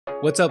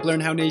What's up, Learn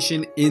How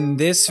Nation? In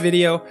this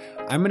video,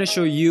 I'm going to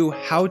show you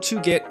how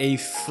to get a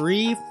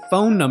free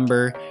phone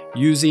number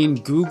using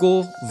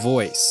Google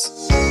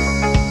Voice.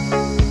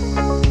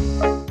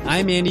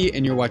 I'm Andy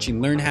and you're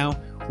watching Learn How.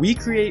 We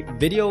create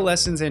video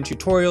lessons and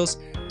tutorials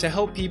to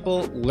help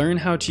people learn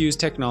how to use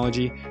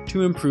technology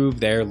to improve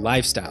their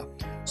lifestyle.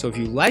 So if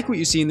you like what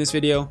you see in this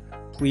video,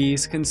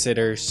 please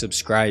consider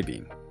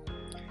subscribing.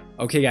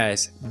 Okay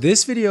guys,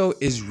 this video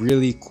is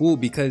really cool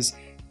because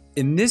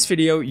in this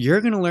video,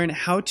 you're going to learn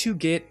how to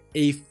get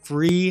a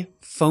free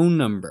phone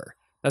number.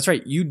 That's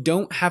right, you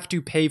don't have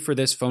to pay for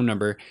this phone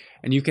number,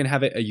 and you can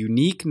have it a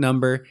unique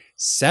number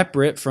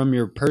separate from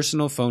your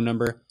personal phone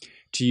number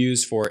to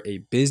use for a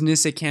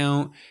business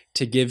account,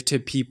 to give to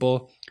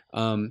people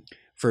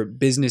for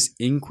business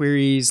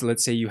inquiries.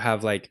 Let's say you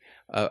have like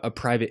a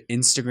private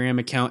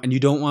Instagram account and you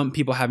don't want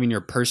people having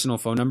your personal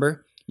phone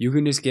number. You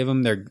can just give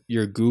them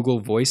your Google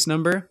Voice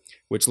number,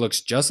 which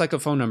looks just like a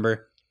phone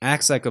number,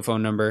 acts like a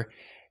phone number,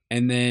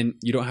 and then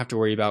you don't have to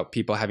worry about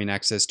people having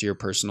access to your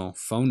personal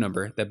phone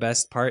number. The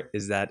best part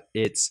is that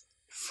it's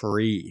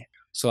free.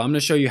 So I'm going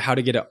to show you how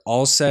to get it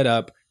all set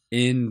up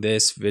in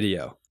this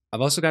video.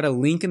 I've also got a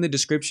link in the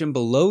description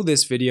below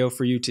this video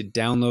for you to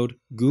download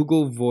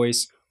Google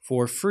Voice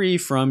for free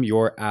from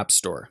your app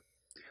store.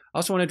 I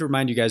also wanted to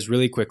remind you guys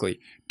really quickly,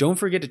 don't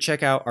forget to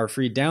check out our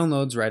free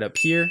downloads right up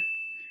here,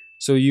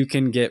 so you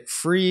can get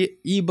free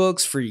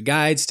ebooks, free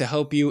guides to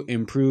help you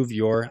improve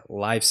your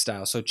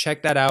lifestyle. So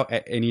check that out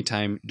at any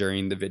time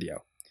during the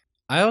video.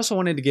 I also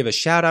wanted to give a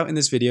shout out in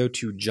this video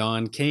to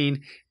John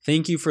Kane.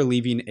 Thank you for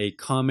leaving a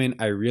comment.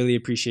 I really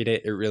appreciate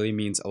it. It really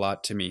means a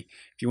lot to me.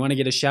 If you want to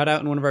get a shout out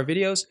in one of our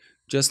videos,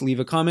 just leave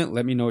a comment.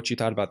 Let me know what you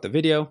thought about the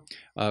video,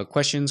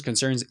 questions,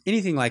 concerns,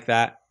 anything like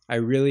that. I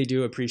really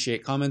do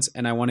appreciate comments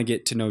and I want to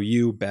get to know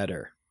you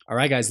better. All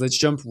right, guys, let's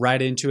jump right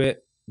into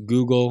it.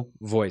 Google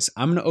Voice.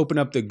 I'm going to open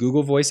up the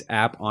Google Voice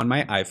app on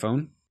my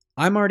iPhone.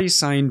 I'm already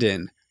signed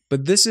in,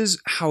 but this is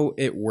how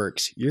it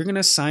works. You're going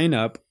to sign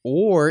up,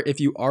 or if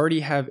you already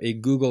have a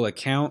Google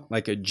account,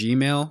 like a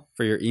Gmail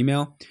for your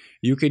email,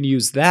 you can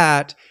use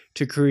that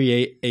to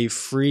create a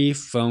free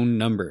phone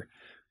number.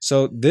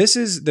 So this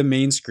is the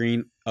main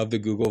screen of the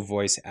Google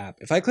Voice app.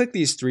 If I click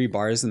these three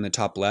bars in the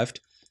top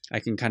left, I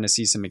can kind of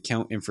see some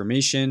account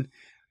information.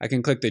 I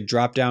can click the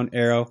drop-down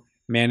arrow,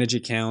 manage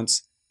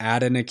accounts,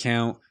 add an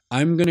account.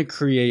 I'm going to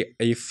create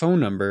a phone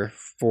number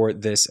for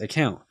this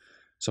account.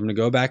 So I'm going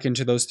to go back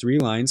into those three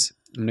lines.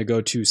 I'm going to go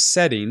to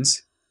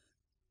settings.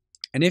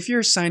 And if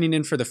you're signing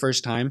in for the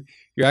first time,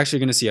 you're actually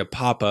going to see a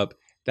pop-up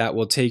that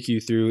will take you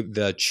through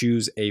the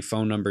choose a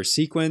phone number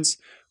sequence.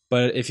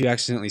 But if you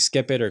accidentally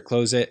skip it or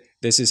close it,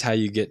 this is how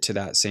you get to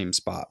that same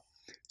spot.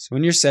 So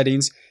in your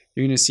settings,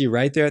 you're going to see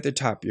right there at the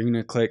top, you're going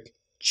to click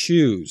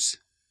choose.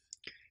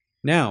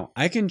 Now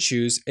I can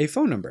choose a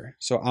phone number.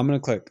 So I'm going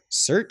to click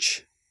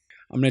search.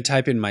 I'm going to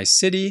type in my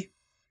city.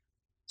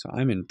 So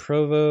I'm in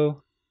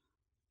Provo,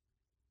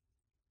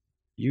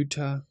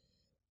 Utah,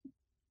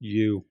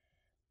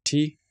 UT.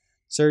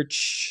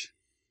 Search.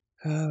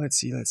 Let's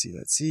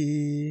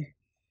see.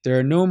 There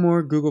are no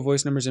more Google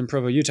Voice numbers in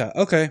Provo, Utah.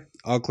 Okay,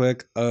 I'll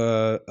click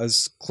a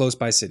close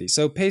by city.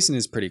 So Payson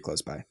is pretty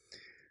close by.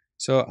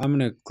 So I'm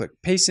going to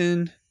click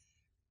Payson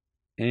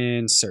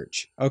and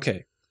search.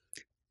 Okay,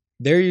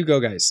 there you go,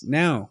 guys.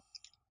 Now,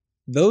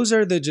 those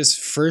are the just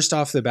first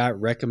off the bat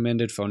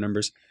recommended phone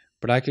numbers,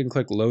 but I can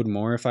click load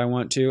more if I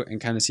want to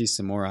and kind of see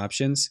some more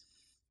options.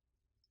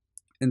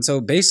 And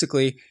so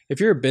basically, if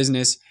you're a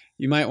business,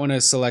 you might want to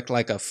select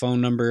like a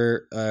phone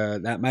number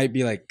that might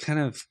be like kind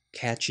of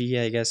catchy,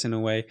 I guess, in a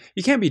way.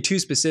 You can't be too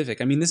specific.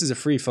 I mean, this is a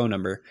free phone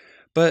number,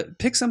 but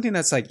pick something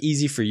that's like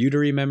easy for you to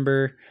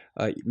remember,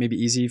 maybe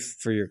easy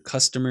for your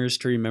customers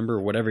to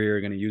remember, whatever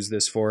you're going to use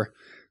this for.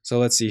 So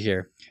let's see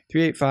here,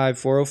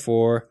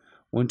 385-404.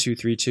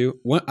 1232.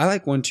 I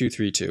like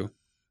 1232.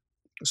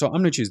 So I'm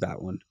going to choose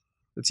that one.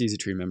 That's easy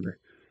to remember.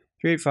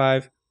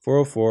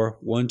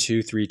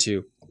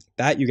 385-404-1232.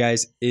 That, you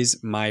guys,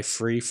 is my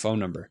free phone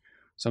number.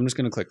 So I'm just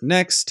going to click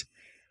next.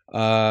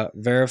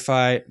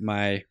 Verify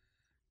my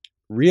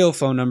real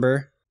phone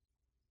number.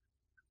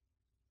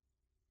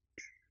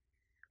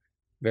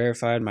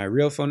 Verified my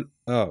real phone.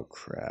 Oh,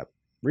 crap.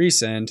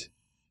 Resend.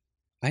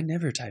 I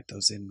never typed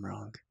those in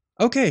wrong.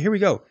 Okay, here we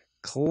go.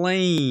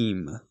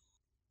 Claim.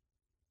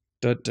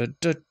 Your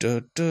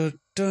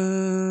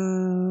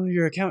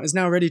account is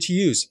now ready to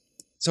use.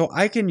 So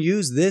I can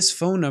use this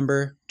phone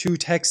number to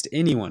text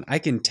anyone. I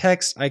can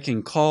text, I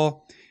can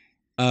call.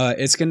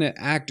 It's going to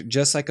act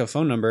just like a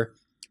phone number,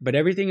 but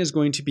everything is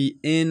going to be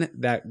in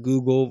that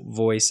Google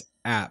Voice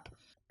app.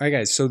 All right,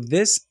 guys, so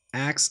this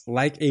acts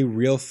like a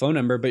real phone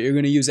number, but you're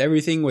going to use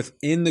everything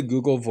within the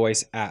Google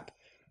Voice app.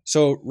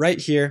 So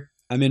right here,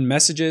 I'm in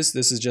messages.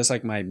 This is just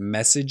like my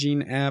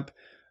messaging app.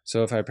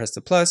 So if I press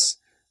the plus,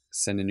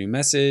 send a new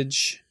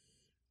message,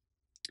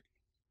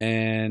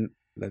 and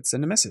let's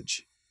send a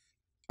message.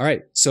 All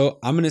right, so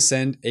I'm going to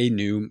send a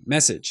new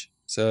message.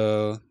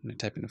 So I'm going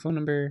to type in a phone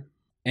number,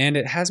 and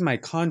it has my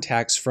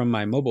contacts from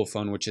my mobile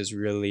phone, which is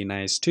really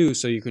nice too.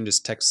 So you can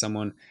just text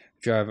someone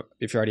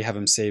if you already have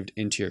them saved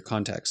into your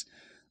contacts.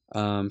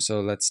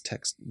 So let's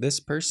text this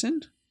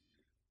person,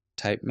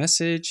 type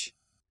message.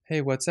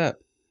 Hey, what's up?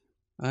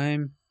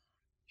 I'm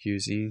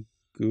using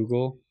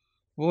Google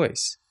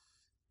Voice.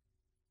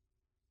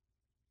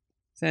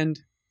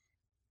 Send.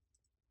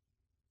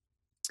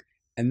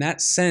 And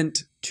that's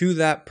sent to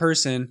that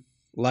person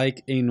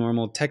like a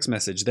normal text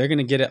message. They're going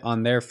to get it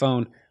on their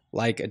phone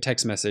like a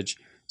text message.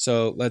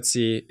 So let's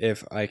see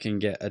if I can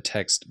get a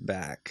text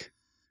back.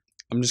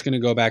 I'm just going to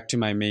go back to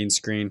my main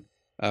screen.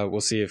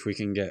 We'll see if we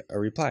can get a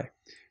reply.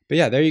 But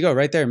yeah, there you go,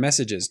 right there,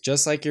 messages,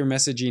 just like your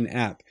messaging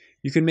app.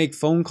 You can make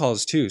phone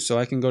calls too. So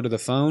I can go to the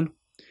phone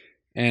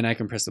and I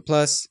can press the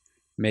plus,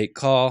 make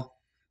call,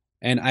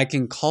 and I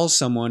can call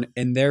someone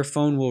and their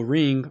phone will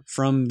ring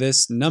from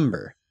this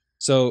number.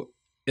 So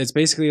it's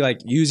basically like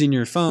using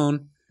your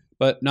phone,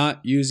 but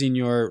not using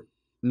your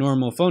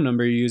normal phone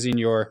number, you're using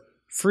your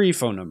free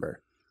phone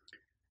number.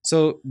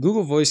 So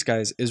Google Voice,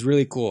 guys, is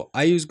really cool.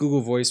 I use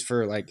Google Voice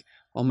for like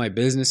all my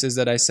businesses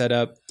that I set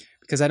up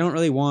because I don't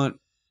really want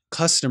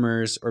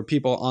customers or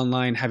people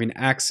online having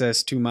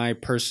access to my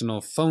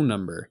personal phone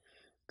number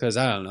because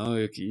I don't know,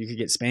 you could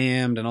get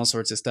spammed and all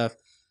sorts of stuff.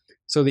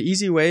 So the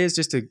easy way is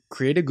just to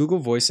create a Google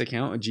Voice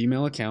account, a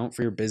Gmail account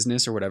for your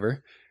business or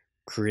whatever,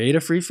 create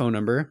a free phone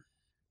number,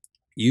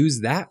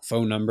 use that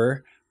phone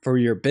number for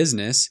your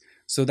business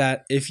so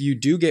that if you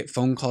do get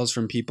phone calls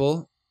from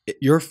people,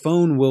 your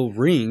phone will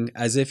ring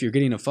as if you're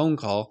getting a phone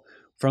call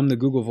from the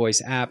Google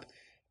Voice app,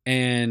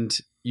 and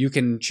you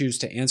can choose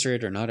to answer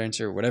it or not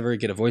answer, whatever,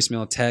 get a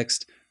voicemail,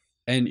 text,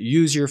 and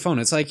use your phone.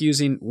 It's like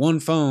using one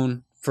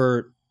phone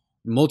for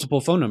multiple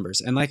phone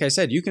numbers. And like I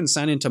said, you can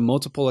sign into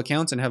multiple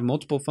accounts and have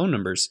multiple phone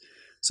numbers.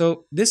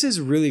 So this is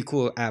a really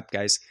cool app,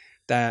 guys,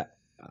 that,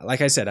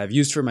 like I said, I've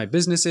used for my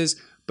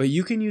businesses, but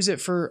you can use it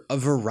for a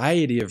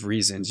variety of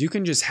reasons. You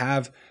can just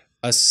have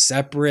a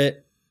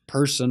separate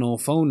personal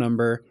phone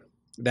number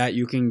that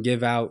you can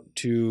give out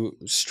to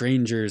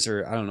strangers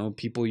or, I don't know,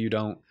 people you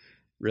don't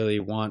really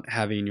want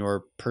having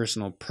your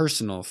personal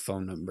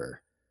phone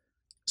number.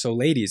 So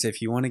ladies,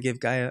 if you want to give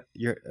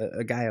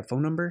a guy a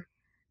phone number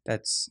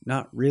that's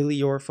not really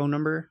your phone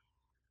number,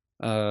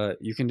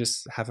 you can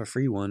just have a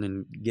free one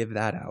and give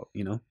that out,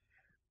 you know?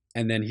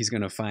 And then he's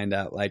going to find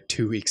out like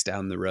 2 weeks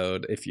down the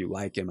road if you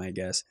like him, I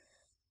guess.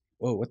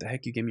 Whoa, what the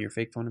heck? You gave me your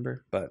fake phone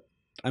number? But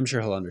I'm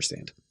sure he'll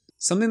understand.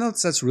 Something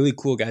else that's really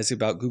cool, guys,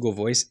 about Google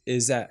Voice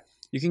is that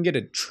you can get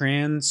a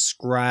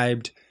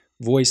transcribed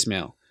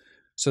voicemail.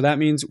 So that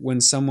means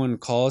when someone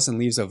calls and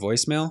leaves a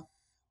voicemail,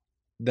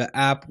 the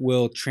app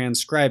will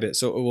transcribe it.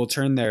 So it will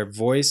turn their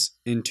voice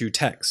into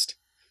text.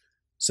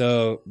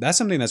 So that's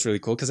something that's really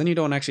cool because then you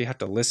don't actually have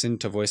to listen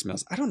to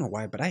voicemails. I don't know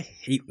why, but I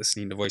hate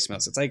listening to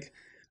voicemails. It's like,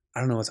 I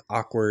don't know, it's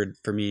awkward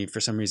for me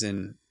for some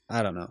reason.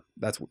 I don't know.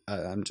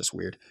 I'm just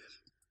weird.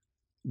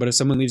 But if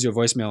someone leaves you a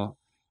voicemail,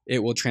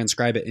 it will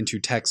transcribe it into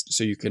text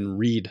so you can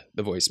read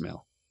the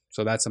voicemail.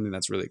 So that's something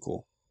that's really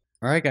cool.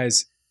 All right,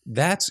 guys,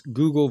 that's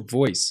Google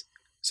Voice.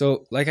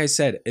 So like I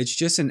said, it's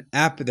just an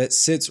app that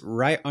sits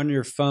right on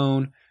your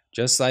phone,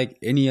 just like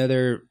any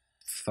other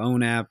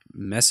phone app,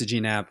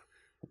 messaging app,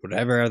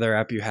 whatever other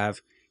app you have.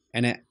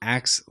 And it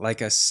acts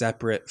like a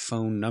separate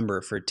phone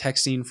number for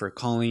texting, for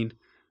calling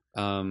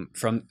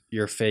from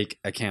your fake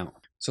account.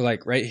 So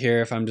like right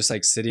here, if I'm just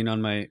like sitting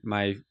on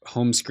my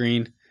home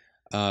screen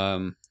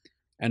and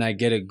I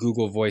get a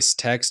Google Voice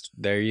text,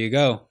 there you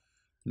go.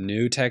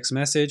 New text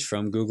message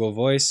from Google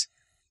Voice.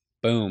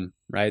 Boom,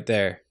 right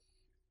there.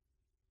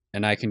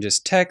 And I can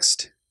just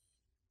text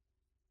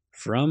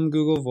from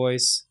Google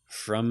Voice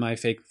from my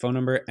fake phone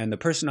number, and the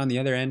person on the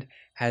other end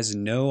has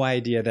no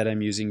idea that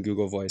I'm using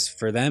Google Voice.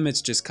 For them,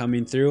 it's just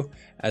coming through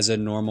as a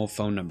normal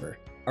phone number.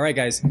 All right,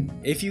 guys,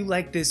 if you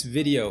like this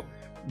video,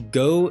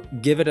 go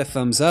give it a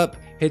thumbs up,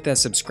 hit that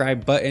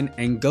subscribe button,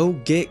 and go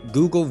get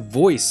Google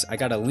Voice. I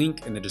got a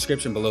link in the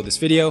description below this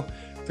video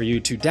for you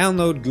to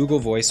download Google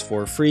Voice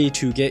for free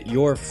to get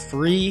your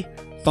free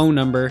phone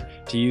number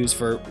to use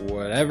for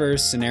whatever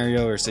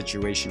scenario or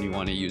situation you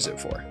want to use it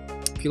for.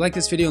 If you like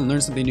this video and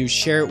learned something new,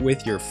 share it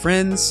with your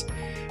friends,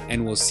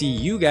 and we'll see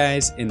you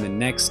guys in the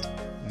next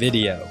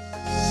video.